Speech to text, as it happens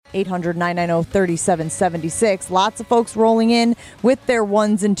800-990-3776. Lots of folks rolling in with their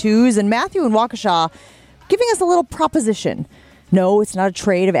ones and twos. And Matthew in Waukesha giving us a little proposition. No, it's not a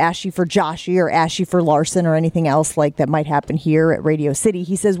trade of Ashy for Joshy or Ashy for Larson or anything else like that might happen here at Radio City.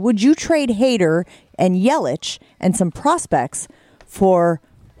 He says, would you trade Hader and Yelich and some prospects for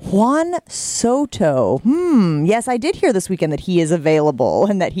Juan Soto? Yes, I did hear this weekend that he is available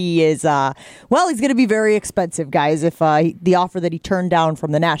and that he is, he's going to be very expensive, guys, if the offer that he turned down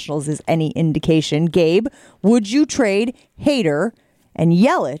from the Nationals is any indication. Gabe, would you trade Hader and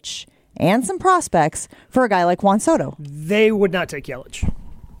Yelich and some prospects for a guy like Juan Soto? They would not take Yelich.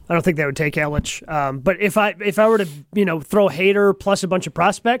 I don't think they would take Yelich. But if I were to throw Hader plus a bunch of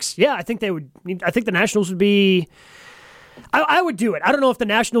prospects, yeah, I think they would. I think the Nationals would be. I would do it. I don't know if the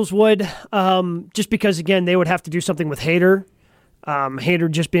Nationals would, just because again they would have to do something with Hader.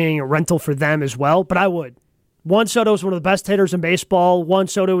 Hader just being a rental for them as well. But I would. Juan Soto is one of the best hitters in baseball. Juan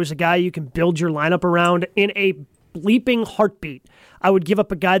Soto is a guy you can build your lineup around in a bleeping heartbeat. I would give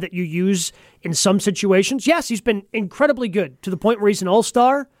up a guy that you use in some situations. Yes, he's been incredibly good to the point where he's an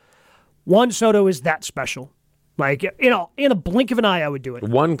all-star. Juan Soto is that special. Like, in a blink of an eye, I would do it.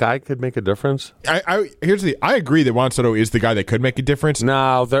 One guy could make a difference? I agree that Juan Soto is the guy that could make a difference.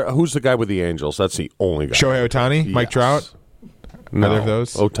 No, who's the guy with the Angels? That's the only guy. Shohei Ohtani? Yes. Mike Trout? No, either of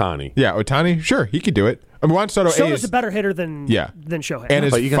those? Ohtani. Yeah, Ohtani? Sure, he could do it. I mean, Juan Soto's a better hitter than Shohei. And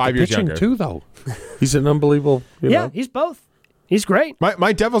is 5 years younger. Too, though. He's an unbelievable. He's both. He's great.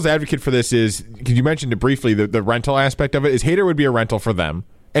 My devil's advocate for this is, because you mentioned it briefly, the rental aspect of it, is Hader would be a rental for them.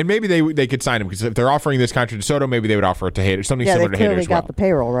 And maybe they could sign him, because if they're offering this contract to Soto, maybe they would offer it to Hader. Something similar to Hader as well. Yeah, they clearly got the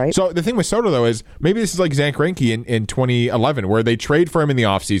payroll, right? So the thing with Soto, though, is maybe this is like Zach Greinke in 2011, where they trade for him in the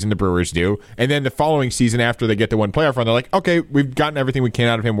offseason, the Brewers do, and then the following season after they get the one playoff run, they're like, okay, we've gotten everything we can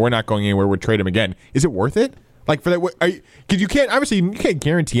out of him. We're not going anywhere. We'll trade him again. Is it worth it? Like, for that, because you can't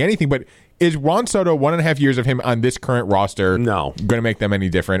guarantee anything, but is Juan Soto 1.5 years of him on this current roster going to make them any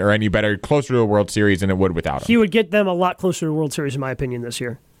different or any better, closer to a World Series than it would without him? He would get them a lot closer to a World Series, in my opinion, this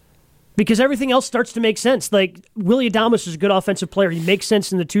year. Because everything else starts to make sense. Like, Willy Adames is a good offensive player. He makes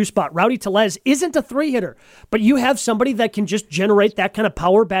sense in the 2 spot. Rowdy Tellez isn't a 3-hitter, but you have somebody that can just generate that kind of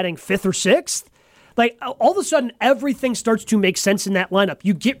power batting 5th or 6th. Like, all of a sudden, everything starts to make sense in that lineup.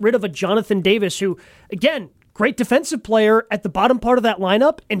 You get rid of a Jonathan Davis who, again, great defensive player at the bottom part of that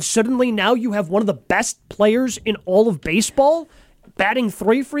lineup, and suddenly now you have one of the best players in all of baseball batting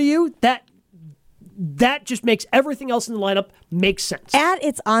 3 for you. That just makes everything else in the lineup make sense. At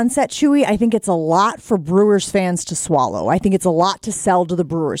its onset, Chewy, I think it's a lot for Brewers fans to swallow. I think it's a lot to sell to the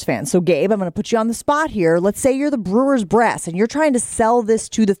Brewers fans. So, Gabe, I'm going to put you on the spot here. Let's say you're the Brewers brass and you're trying to sell this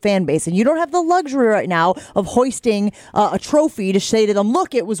to the fan base, and you don't have the luxury right now of hoisting a trophy to say to them,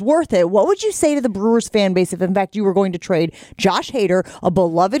 look, it was worth it. What would you say to the Brewers fan base if, in fact, you were going to trade Josh Hader, a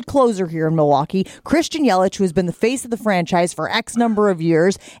beloved closer here in Milwaukee, Christian Yelich, who has been the face of the franchise for X number of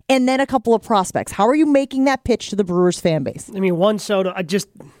years, and then a couple of prospects? How are you making that pitch to the Brewers fan base? I mean, Juan Soto,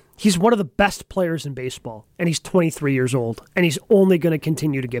 he's one of the best players in baseball, and he's 23 years old, and he's only going to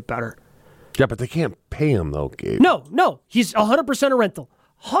continue to get better. Yeah, but they can't pay him, though, Gabe. No, he's 100% a rental.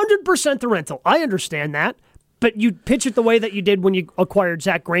 100% a rental. I understand that, but you pitch it the way that you did when you acquired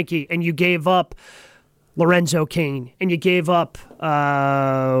Zach Greinke, and you gave up Lorenzo Cain, and you gave up,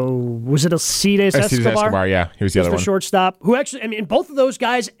 was it Alcides Escobar? Yeah, he was the other one. The shortstop, who actually, I mean, both of those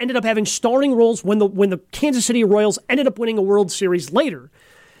guys ended up having starring roles when the Kansas City Royals ended up winning a World Series later.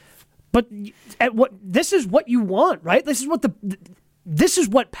 But this is what you want, right? This is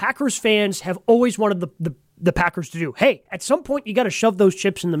what Packers fans have always wanted the Packers to do. Hey, at some point you got to shove those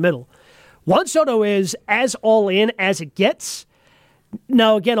chips in the middle. Juan Soto is as all in as it gets.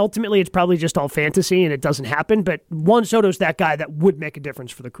 Now, again, ultimately, it's probably just all fantasy and it doesn't happen, but Juan Soto's that guy that would make a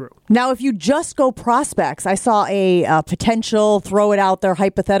difference for the crew. Now, if you just go prospects, I saw a potential, throw it out there,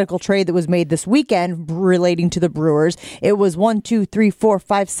 hypothetical trade that was made this weekend relating to the Brewers. It was 1, 2, 3, 4,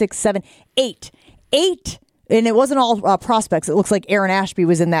 5, 6, 7, 8. 8. And it wasn't all prospects. It looks like Aaron Ashby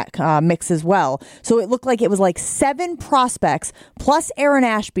was in that mix as well. So it looked like it was like 7 prospects plus Aaron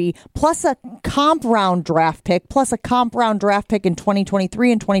Ashby plus a comp round draft pick plus a comp round draft pick in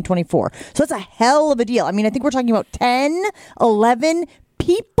 2023 and 2024. So it's a hell of a deal. I mean, I think we're talking about 10, 11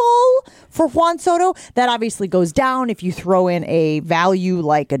 people for Juan Soto. That obviously goes down if you throw in a value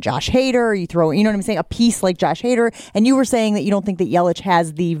like a Josh Hader, you know what I'm saying, a piece like Josh Hader, and you were saying that you don't think that Yelich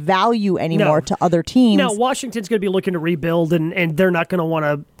has the value anymore to other teams. No, Washington's going to be looking to rebuild, and they're not going to want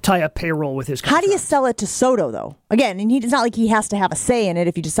to tie up payroll with his contract. How do you sell it to Soto, though? Again, and it's not like he has to have a say in it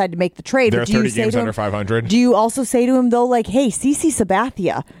if you decide to make the trade. There are but do 30 you say games to under him, 500. Do you also say to him, though, like, hey, CC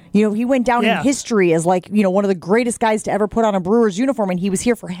Sabathia, he went down in history as, like, one of the greatest guys to ever put on a Brewers uniform, and he was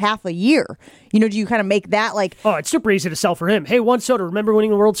here for half a year. Do you kind of make that, like... Oh, it's super easy to sell for him. Hey, Juan Soto, remember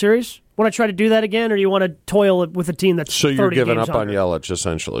winning the World Series? Want to try to do that again, or do you want to toil with a team that's 30 So you're giving games up on under? Yelich,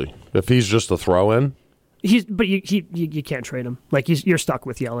 essentially. If he's just a throw-in? But you can't trade him. Like, you're stuck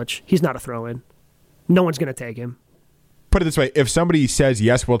with Yelich. He's not a throw-in. No one's going to take him. Put it this way, if somebody says,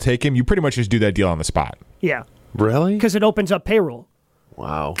 yes, we'll take him, you pretty much just do that deal on the spot. Yeah. Really? Because it opens up payroll.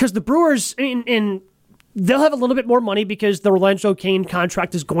 Wow. Because the Brewers, they'll have a little bit more money because the Orlando Kane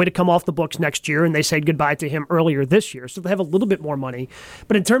contract is going to come off the books next year, and they said goodbye to him earlier this year. So they have a little bit more money.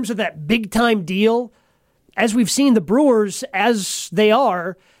 But in terms of that big-time deal, as we've seen the Brewers, as they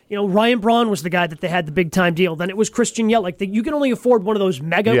are... Ryan Braun was the guy that they had the big time deal. Then it was Christian Yelich. You can only afford one of those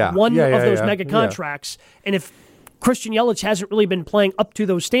mega mega contracts. And if Christian Yelich hasn't really been playing up to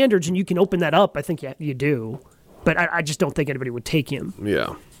those standards, and you can open that up, I think you do. But I just don't think anybody would take him.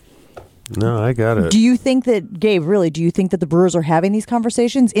 Yeah. No, I got it. Do you think that, Gabe, do you think that the Brewers are having these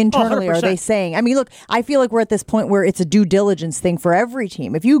conversations internally? Are they saying, look, I feel like we're at this point where it's a due diligence thing for every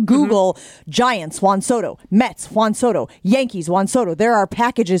team. If you Google Giants, Juan Soto, Mets, Juan Soto, Yankees, Juan Soto, there are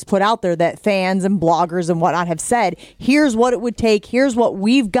packages put out there that fans and bloggers and whatnot have said, here's what it would take, here's what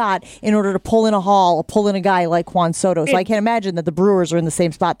we've got in order to pull in a guy like Juan Soto. So I can't imagine that the Brewers are in the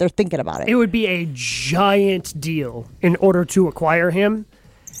same spot. They're thinking about it. It would be a giant deal in order to acquire him.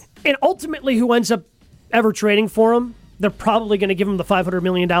 And ultimately, who ends up ever trading for him, they're probably going to give him the $500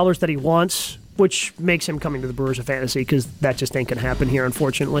 million that he wants, which makes him coming to the Brewers a fantasy because that just ain't going to happen here,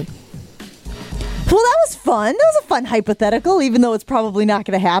 unfortunately. Well, that was fun. That was a fun hypothetical, even though it's probably not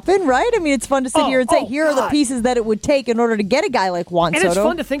going to happen, right? It's fun to sit here and say, here are the pieces that it would take in order to get a guy like Juan Soto. And it's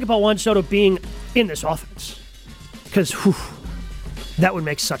fun to think about Juan Soto being in this offense because that would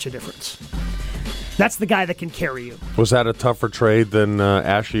make such a difference. That's the guy that can carry you. Was that a tougher trade than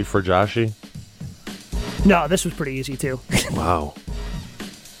Ashy for Joshy? No, this was pretty easy, too. Wow.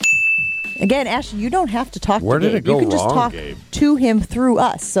 Again, Ashley, you don't have to talk Where to Gabe. did it go You can just wrong, talk Gabe? to him through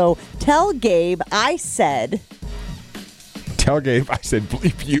us. So tell Gabe I said... Tell Gabe I said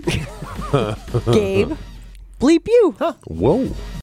bleep you. Gabe, bleep you. Whoa.